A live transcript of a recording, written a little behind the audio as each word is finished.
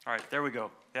All right, there we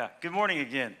go. Yeah, good morning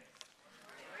again.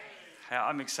 Yeah,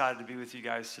 I'm excited to be with you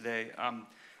guys today.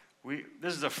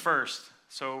 This is a first.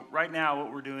 So right now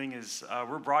what we're doing is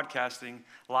we're broadcasting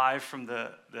live from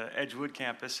the Edgewood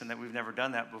campus, and that we've never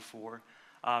done that before.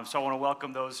 So I want to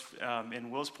welcome those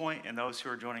in Wills Point and those who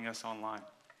are joining us online.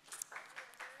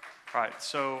 All right,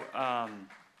 so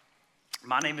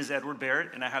my name is Edward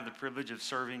Barrett, and I have the privilege of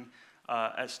serving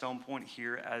at Stone Point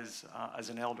here as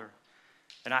an elder.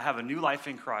 And I have a new life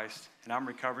in Christ, and I'm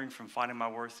recovering from finding my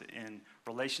worth in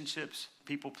relationships,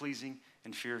 people-pleasing,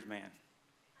 and fear of man.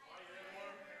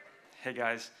 Hey,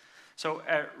 guys. So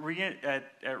at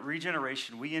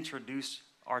Regeneration, we introduce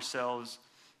ourselves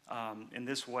in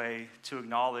this way to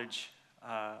acknowledge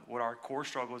what our core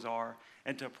struggles are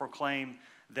and to proclaim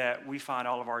that we find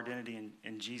all of our identity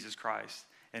in Jesus Christ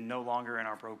and no longer in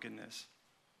our brokenness.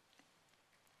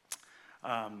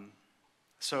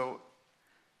 So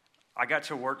I got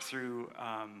to work through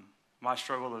my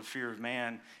struggle of fear of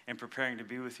man and preparing to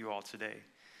be with you all today.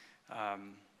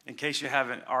 In case you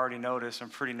haven't already noticed, I'm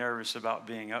pretty nervous about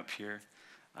being up here.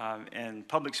 And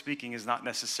public speaking is not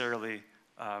necessarily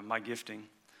my gifting.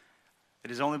 It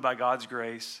is only by God's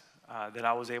grace that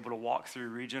I was able to walk through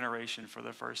Regeneration for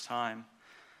the first time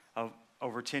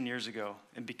over 10 years ago.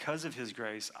 And because of his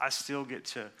grace, I still get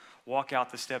to walk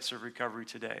out the steps of recovery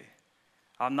today.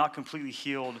 I'm not completely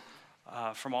healed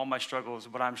from all my struggles,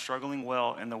 but I'm struggling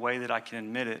well in the way that I can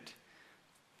admit it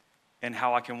and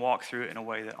how I can walk through it in a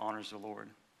way that honors the Lord.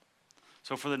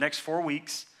 So for the next 4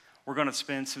 weeks, we're going to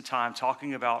spend some time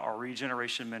talking about our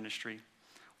regeneration ministry,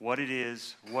 what it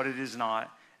is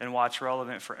not, and why it's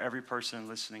relevant for every person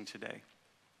listening today.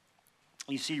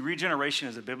 You see, Regeneration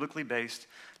is a biblically based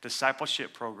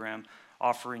discipleship program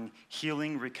offering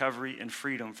healing, recovery, and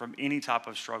freedom from any type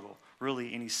of struggle,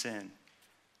 really any sin.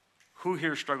 Who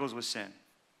here struggles with sin?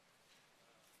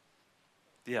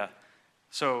 Yeah.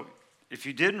 So if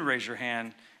you didn't raise your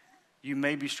hand, you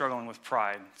may be struggling with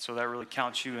pride. So that really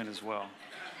counts you in as well.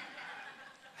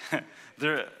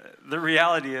 The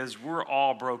reality is we're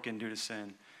all broken due to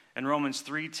sin. And Romans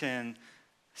 3:10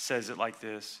 says it like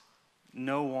this: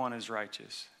 no one is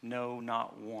righteous. No,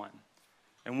 not one.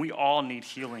 And we all need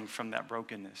healing from that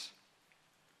brokenness.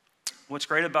 What's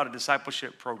great about a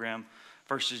discipleship program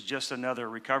versus just another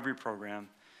recovery program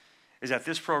is that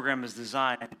this program is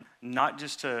designed not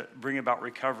just to bring about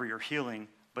recovery or healing,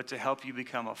 but to help you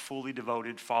become a fully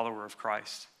devoted follower of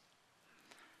Christ.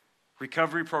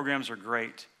 Recovery programs are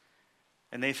great,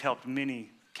 and they've helped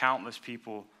countless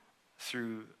people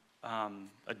through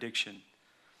addiction.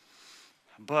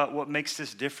 But what makes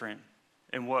this different,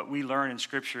 and what we learn in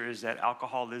Scripture, is that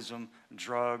alcoholism,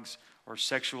 drugs, or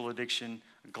sexual addiction,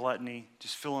 gluttony,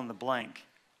 just fill in the blank,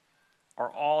 are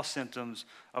all symptoms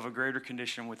of a greater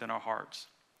condition within our hearts.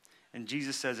 And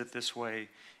Jesus says it this way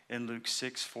in Luke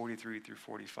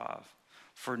 6:43-45.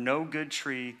 For no good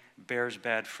tree bears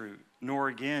bad fruit, nor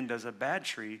again does a bad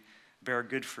tree bear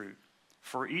good fruit.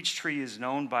 For each tree is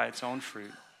known by its own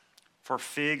fruit. For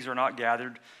figs are not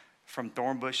gathered from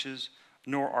thorn bushes,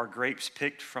 nor are grapes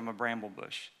picked from a bramble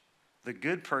bush. The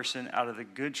good person out of the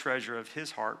good treasure of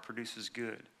his heart produces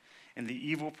good, and the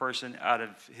evil person out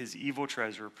of his evil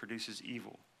treasure produces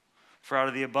evil. For out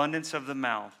of the abundance of the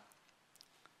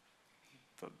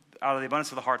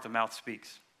heart, the mouth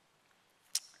speaks.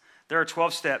 There are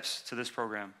 12 steps to this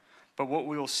program, but what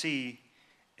we will see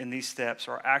in these steps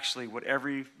are actually what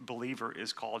every believer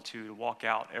is called to walk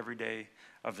out every day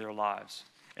of their lives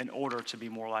in order to be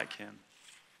more like him.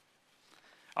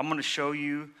 I'm going to show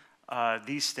you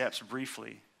these steps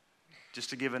briefly, just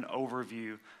to give an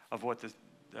overview of what the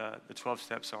 12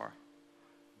 steps are.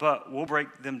 But we'll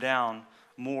break them down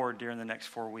more during the next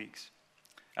 4 weeks.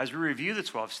 As we review the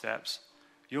 12 steps,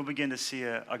 you'll begin to see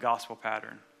a gospel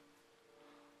pattern.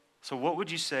 So what would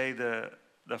you say the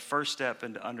first step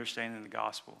into understanding the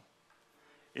gospel?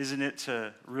 Isn't it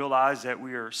to realize that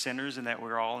we are sinners and that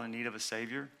we're all in need of a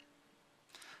Savior?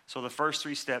 So the first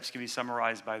 3 steps can be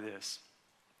summarized by this: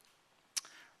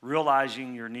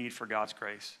 realizing your need for God's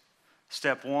grace.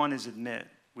 Step 1 is admit.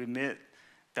 We admit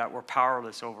that we're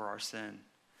powerless over our sin.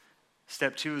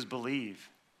 Step 2 is believe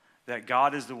that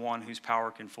God is the one whose power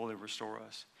can fully restore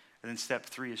us. And then step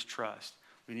 3 is trust.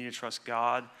 We need to trust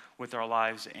God with our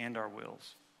lives and our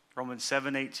wills. Romans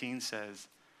 7:18 says,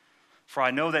 for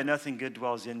I know that nothing good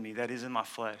dwells in me, that is in my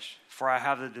flesh. For I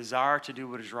have the desire to do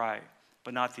what is right,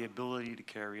 but not the ability to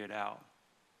carry it out.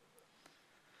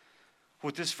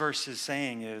 What this verse is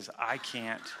saying is, I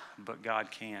can't, but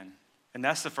God can. And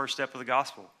that's the first step of the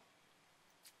gospel.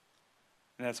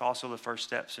 And that's also the first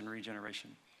steps in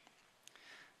regeneration.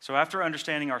 So after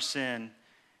understanding our sin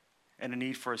and a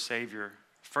need for a Savior,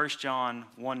 1 John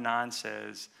 1:9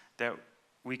 says that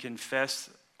we confess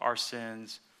our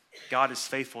sins. God is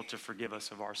faithful to forgive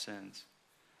us of our sins.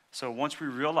 So once we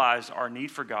realize our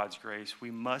need for God's grace,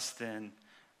 we must then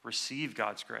receive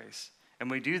God's grace. And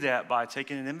we do that by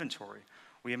taking an inventory.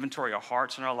 We inventory our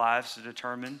hearts and our lives to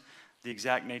determine the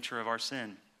exact nature of our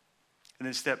sin. And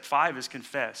then step 5 is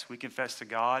confess. We confess to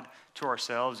God, to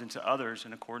ourselves, and to others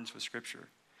in accordance with Scripture.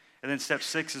 And then step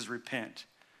 6 is repent.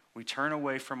 We turn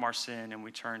away from our sin and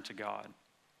we turn to God.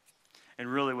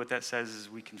 And really what that says is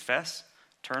we confess,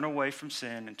 turn away from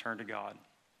sin, and turn to God.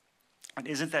 And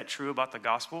isn't that true about the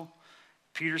gospel?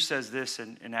 Peter says this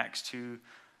in Acts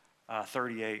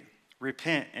 2:38.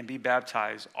 Repent and be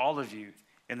baptized, all of you,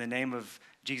 in the name of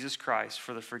Jesus Christ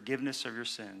for the forgiveness of your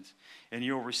sins, and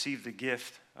you'll receive the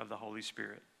gift of the Holy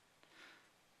Spirit.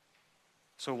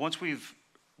 So once we've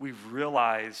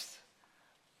realized,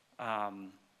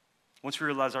 once we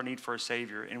realize our need for a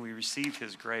Savior and we receive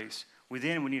His grace, we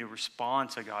need to respond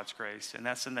to God's grace, and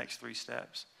that's the next 3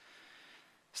 steps.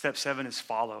 Step 7 is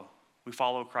follow. We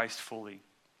follow Christ fully.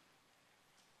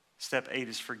 Step 8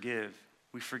 is forgive.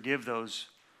 We forgive those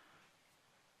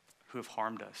who have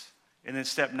harmed us. And then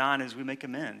step 9 is we make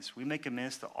amends. We make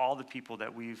amends to all the people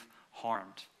that we've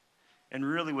harmed. And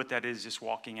really what that is just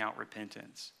walking out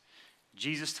repentance.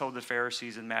 Jesus told the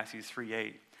Pharisees in Matthew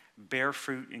 3:8, bear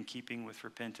fruit in keeping with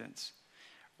repentance.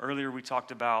 Earlier we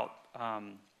talked about,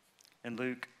 in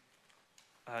Luke,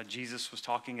 Jesus was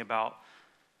talking about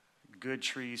good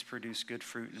trees produce good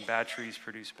fruit and bad trees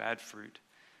produce bad fruit.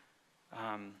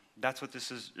 That's what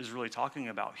this is really talking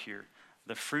about here.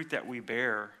 The fruit that we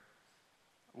bear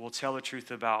will tell the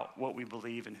truth about what we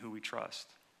believe and who we trust.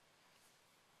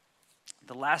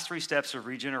 The last 3 steps of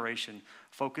regeneration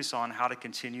focus on how to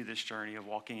continue this journey of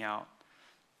walking out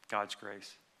God's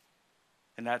grace.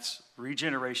 And that's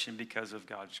regeneration because of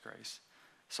God's grace.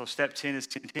 So step 10 is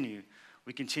continue.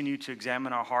 We continue to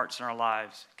examine our hearts and our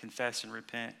lives, confess and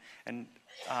repent. And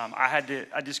I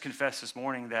just confessed this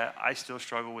morning that I still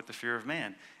struggle with the fear of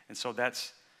man. And so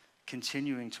that's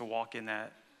continuing to walk in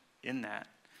that.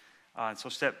 So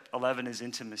step 11 is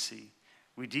intimacy.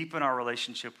 We deepen our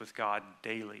relationship with God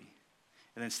daily.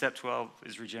 And then step 12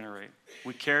 is regenerate.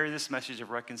 We carry this message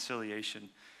of reconciliation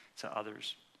to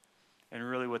others. And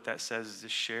really what that says is to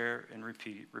share and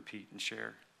repeat and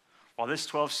share. While this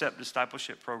 12-step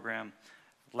discipleship program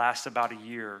lasts about a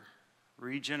year,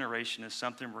 regeneration is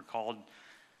something we're called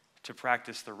to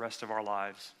practice the rest of our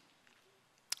lives.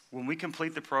 When we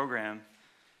complete the program,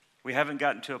 we haven't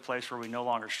gotten to a place where we no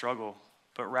longer struggle,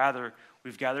 but rather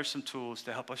we've gathered some tools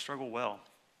to help us struggle well.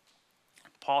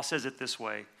 Paul says it this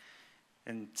way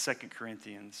in 2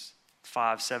 Corinthians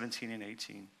 5:17 and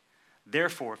 18.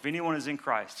 Therefore, if anyone is in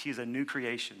Christ, he is a new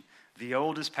creation. The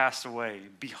old has passed away.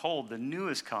 Behold, the new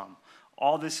has come.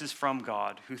 All this is from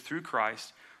God, who through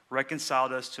Christ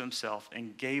reconciled us to himself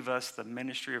and gave us the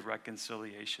ministry of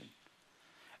reconciliation.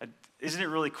 Isn't it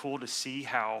really cool to see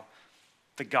how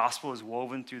the gospel is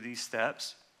woven through these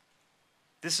steps?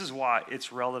 This is why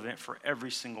it's relevant for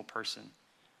every single person,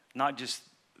 not just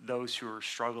those who are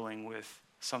struggling with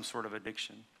some sort of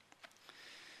addiction.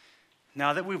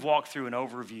 Now that we've walked through an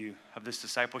overview of this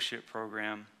discipleship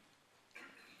program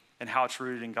and how it's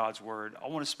rooted in God's word, I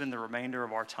want to spend the remainder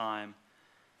of our time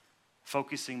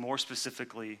focusing more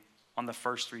specifically on the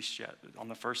first three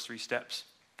steps.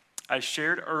 As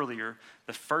shared earlier,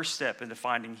 the first step into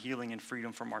finding healing and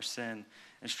freedom from our sin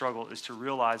and struggle is to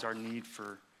realize our need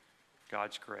for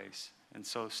God's grace. And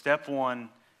so step 1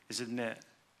 is admit.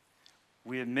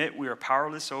 We admit we are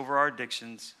powerless over our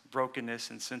addictions, brokenness,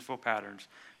 and sinful patterns,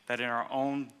 that in our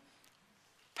own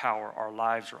power, our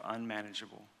lives are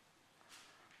unmanageable.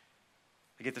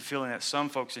 I get the feeling that some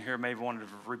folks in here may want to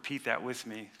repeat that with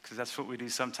me, because that's what we do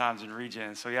sometimes in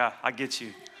Regen. So yeah, I get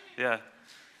you. Yeah.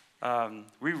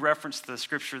 We referenced the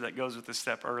scripture that goes with this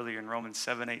step earlier in Romans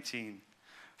 7:18.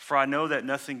 For I know that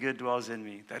nothing good dwells in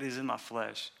me, that is in my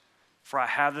flesh. For I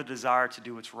have the desire to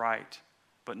do what's right,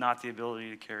 but not the ability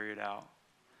to carry it out.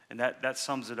 And that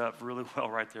sums it up really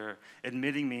well right there.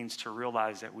 Admitting means to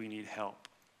realize that we need help.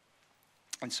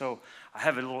 And so I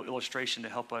have a little illustration to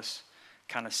help us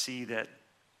kind of see that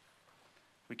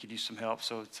we could use some help.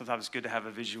 So sometimes it's good to have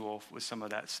a visual with some of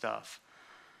that stuff.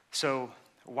 So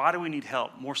why do we need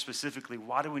help? More specifically,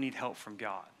 why do we need help from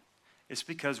God? It's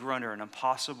because we're under an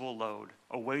impossible load,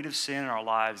 a weight of sin in our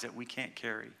lives that we can't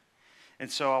carry. And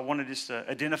so I want to just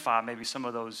identify maybe some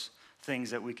of those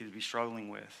things that we could be struggling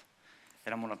with.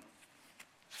 And I'm going to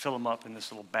fill them up in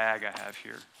this little bag I have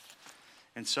here.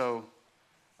 And so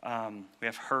we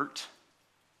have hurt,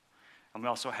 and we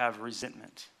also have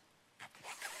resentment.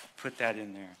 Put that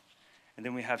in there. And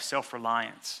then we have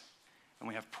self-reliance. and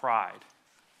we have pride.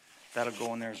 That'll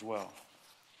go in there as well.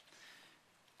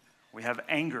 We have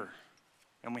anger,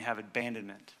 and we have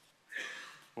abandonment.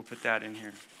 We'll put that in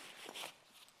here.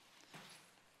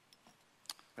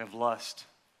 We have lust.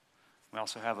 We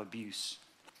also have abuse.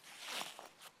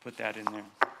 Put that in there.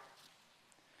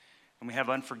 And we have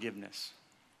unforgiveness.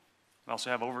 We also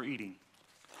have overeating.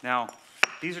 Now,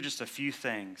 these are just a few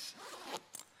things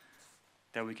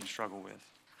that we can struggle with.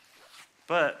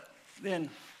 But then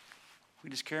we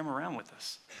just carry them around with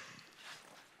us.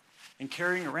 And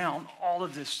carrying around all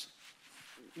of this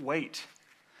weight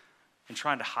and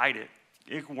trying to hide it,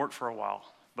 it can work for a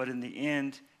while. But in the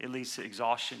end, it leads to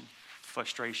exhaustion,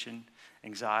 frustration,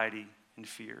 anxiety, and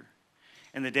fear.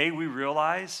 And the day we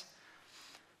realize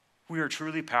we are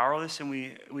truly powerless and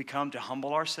we come to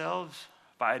humble ourselves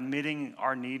by admitting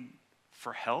our need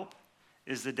for help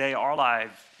is the day our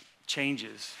life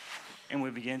changes and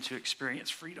we begin to experience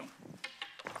freedom.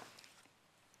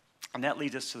 And that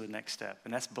leads us to the next step,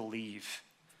 and that's believe.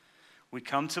 We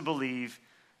come to believe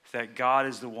that God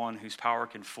is the one whose power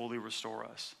can fully restore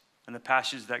us. And the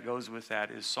passage that goes with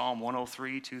that is Psalm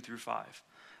 103, 2 through 5.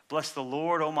 Bless the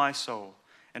Lord, O my soul,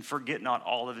 and forget not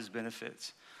all of his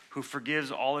benefits, who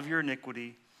forgives all of your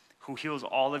iniquity, who heals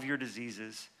all of your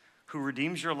diseases, who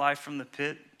redeems your life from the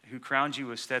pit, who crowns you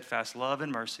with steadfast love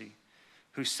and mercy,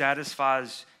 who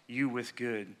satisfies you with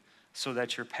good, so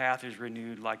that your path is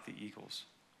renewed like the eagles.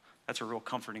 That's a real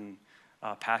comforting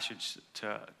passage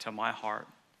to my heart.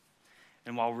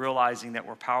 And while realizing that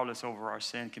we're powerless over our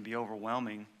sin can be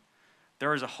overwhelming,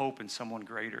 there is a hope in someone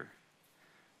greater,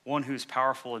 one who's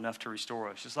powerful enough to restore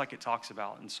us, just like it talks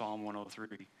about in Psalm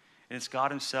 103. And it's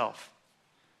God himself,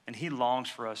 and he longs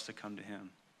for us to come to him.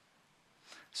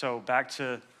 So back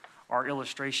to our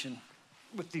illustration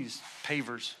with these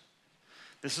pavers.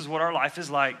 This is what our life is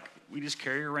like. We just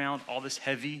carry around all this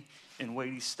heavy and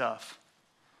weighty stuff,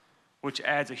 which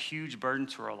adds a huge burden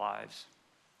to our lives.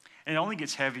 And it only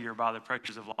gets heavier by the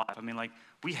pressures of life. I mean, like,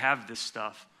 we have this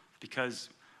stuff because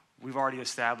we've already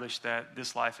established that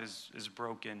this life is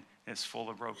broken and it's full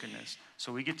of brokenness.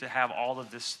 So we get to have all of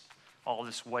this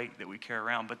weight that we carry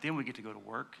around. But then we get to go to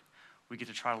work. We get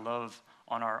to try to love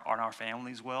on our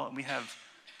families well. And we have,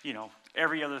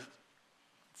 every other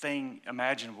thing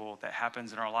imaginable that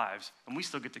happens in our lives. And we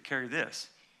still get to carry this.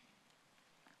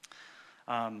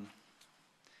 And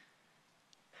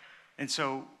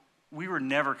so we were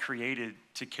never created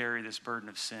to carry this burden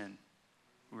of sin.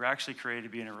 We were actually created to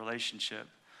be in a relationship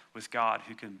with God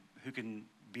who can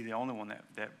be the only one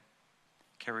that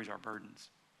carries our burdens.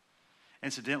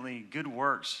 Incidentally, good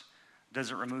works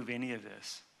doesn't remove any of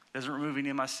this. Doesn't remove any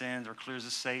of my sins or clears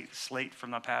the slate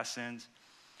from my past sins.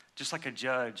 Just like a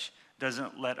judge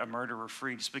doesn't let a murderer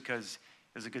free just because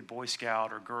he was a good Boy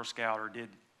Scout or Girl Scout or did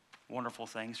wonderful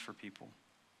things for people.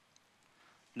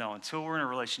 No, until we're in a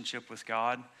relationship with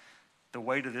God, the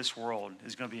weight of this world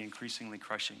is going to be increasingly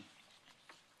crushing.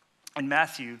 In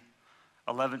Matthew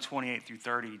 11:28 through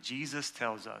 30, Jesus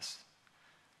tells us,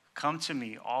 "Come to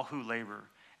me, all who labor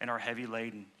and are heavy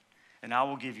laden, and I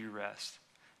will give you rest.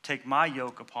 Take my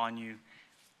yoke upon you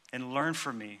and learn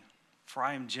from me, for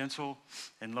I am gentle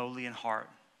and lowly in heart,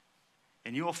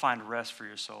 and you will find rest for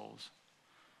your souls.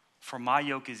 For my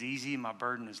yoke is easy and my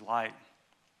burden is light."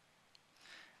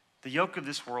 The yoke of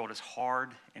this world is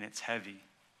hard and it's heavy.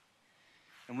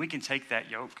 And we can take that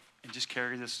yoke and just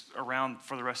carry this around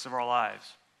for the rest of our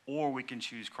lives. Or we can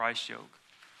choose Christ's yoke,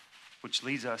 which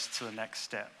leads us to the next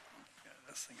step. Yeah,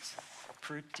 this thing is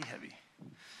pretty heavy.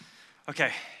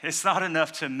 Okay, it's not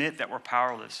enough to admit that we're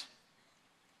powerless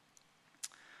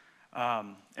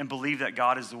and believe that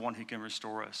God is the one who can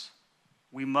restore us.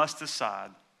 We must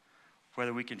decide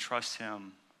whether we can trust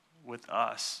him with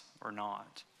us or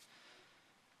not.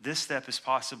 This step is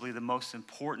possibly the most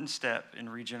important step in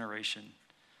regeneration.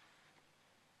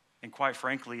 And quite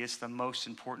frankly, it's the most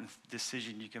important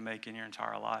decision you can make in your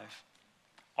entire life.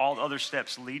 All other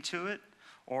steps lead to it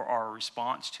or are a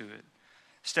response to it.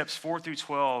 Steps 4 through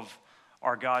 12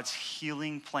 are God's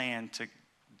healing plan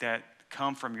that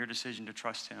come from your decision to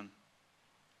trust him.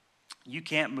 You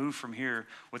can't move from here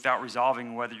without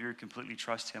resolving whether you completely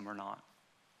trust him or not.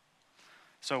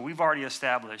 So we've already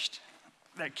established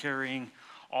that carrying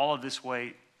all of this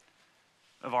weight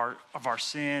of our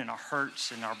sin and our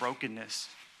hurts and our brokenness,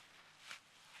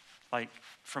 like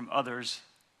from others,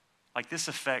 like this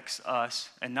affects us,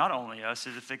 and not only us,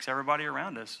 it affects everybody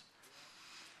around us.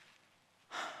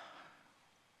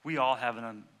 We all have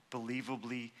an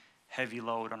unbelievably heavy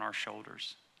load on our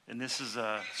shoulders, and this is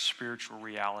a spiritual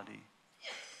reality.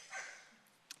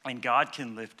 And God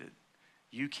can lift it.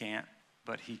 You can't,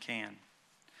 but he can.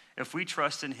 If we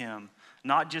trust in him,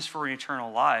 not just for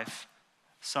eternal life,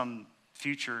 some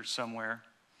future somewhere,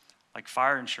 like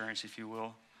fire insurance, if you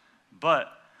will.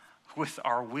 But with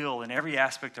our will in every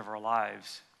aspect of our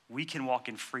lives, we can walk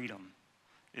in freedom.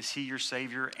 Is he your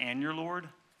Savior and your Lord?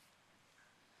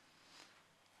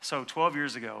 So 12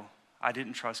 years ago, I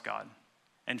didn't trust God.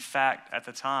 In fact, at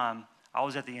the time, I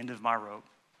was at the end of my rope.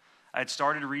 I had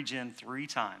started Regen 3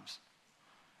 times,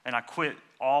 and I quit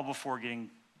all before getting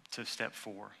to step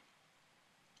 4.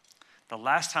 The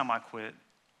last time I quit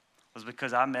was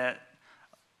because I met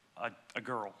a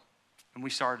girl, and we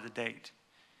started a date.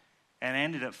 And I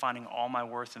ended up finding all my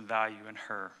worth and value in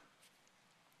her.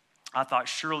 I thought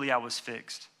surely I was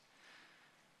fixed,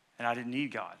 and I didn't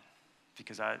need God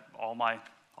because all my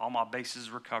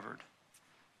bases were covered.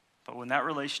 But when that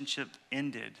relationship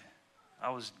ended, I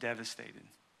was devastated.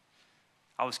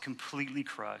 I was completely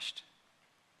crushed.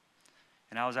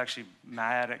 And I was actually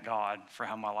mad at God for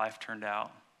how my life turned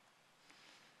out.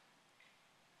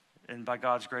 And by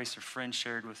God's grace, a friend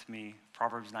shared with me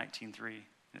Proverbs 19:3.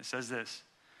 And it says this: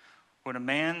 when a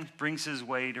man brings his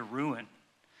way to ruin,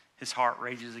 his heart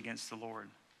rages against the Lord.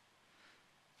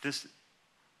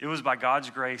 It was by God's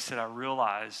grace that I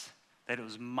realized that it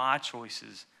was my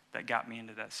choices that got me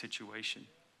into that situation.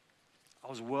 I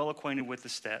was well acquainted with the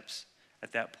steps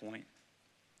at that point.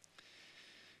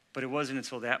 But it wasn't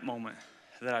until that moment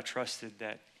that I trusted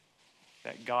that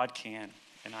God can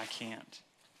and I can't.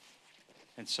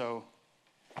 And so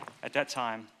at that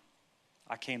time,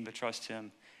 I came to trust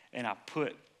him, and I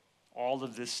put all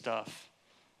of this stuff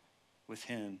with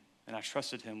him, and I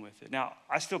trusted him with it. Now,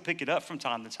 I still pick it up from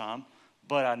time to time,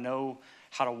 but I know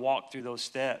how to walk through those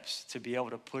steps to be able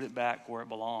to put it back where it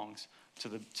belongs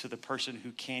to the person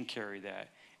who can carry that,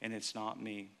 and it's not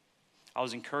me. I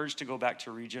was encouraged to go back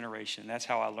to regeneration. That's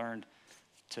how I learned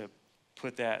to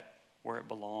put that where it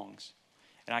belongs.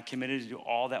 And I committed to do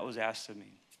all that was asked of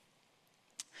me.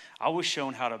 I was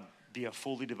shown how to be a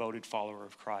fully devoted follower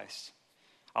of Christ.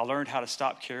 I learned how to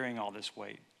stop carrying all this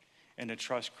weight and to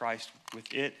trust Christ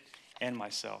with it and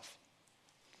myself.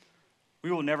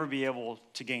 We will never be able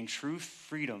to gain true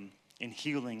freedom and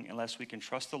healing unless we can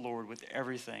trust the Lord with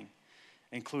everything,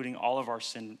 including all of our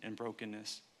sin and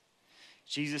brokenness.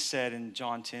 Jesus said in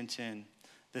John 10:10,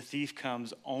 the thief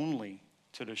comes only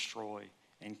to destroy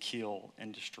and kill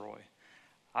and destroy.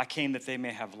 I came that they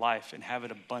may have life and have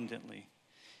it abundantly.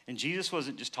 And Jesus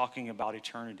wasn't just talking about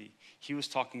eternity. He was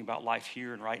talking about life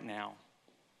here and right now.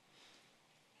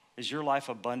 Is your life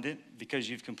abundant because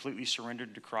you've completely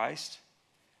surrendered to Christ?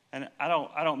 And I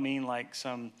don't mean like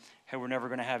hey, we're never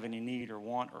going to have any need or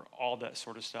want or all that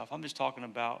sort of stuff. I'm just talking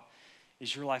about,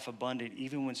 is your life abundant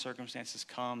even when circumstances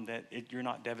come that you're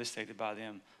not devastated by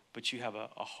them, but you have a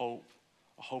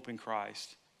hope in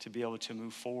Christ to be able to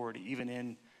move forward even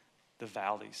in the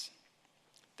valleys.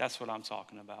 That's what I'm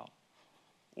talking about.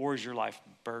 Or is your life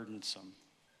burdensome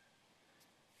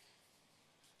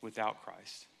without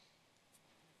Christ?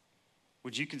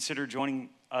 Would you consider joining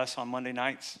us on Monday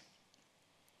nights?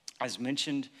 As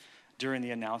mentioned during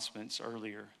the announcements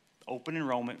earlier, open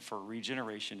enrollment for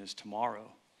Regeneration is tomorrow,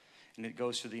 and it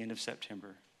goes to the end of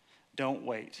September. Don't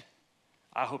wait.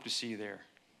 I hope to see you there.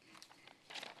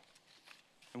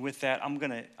 And with that, I'm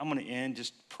gonna end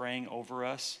just praying over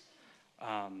us.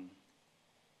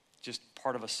 Just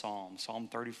part of a psalm, Psalm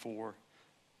 34,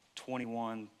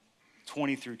 21,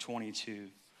 20 through 22.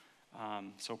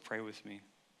 So pray with me.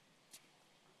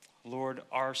 Lord,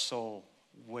 our soul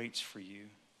waits for you.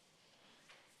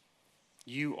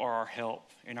 You are our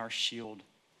help and our shield.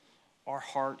 Our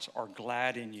hearts are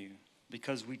glad in you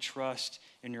because we trust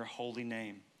in your holy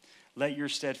name. Let your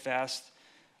steadfast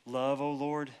love, O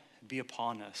Lord, be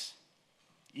upon us,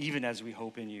 even as we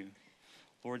hope in you.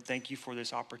 Lord, thank you for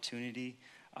this opportunity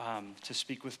to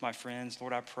speak with my friends.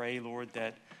 Lord, I pray, Lord,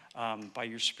 that by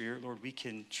your Spirit, Lord, we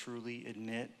can truly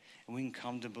admit and we can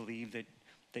come to believe that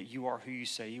you are who you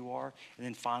say you are. And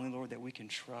then finally, Lord, that we can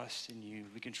trust in you.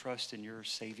 We can trust in your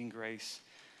saving grace,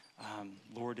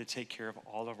 Lord, to take care of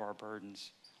all of our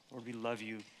burdens. Lord, we love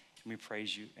you and we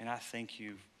praise you. And I thank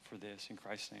you for this. In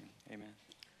Christ's name, amen.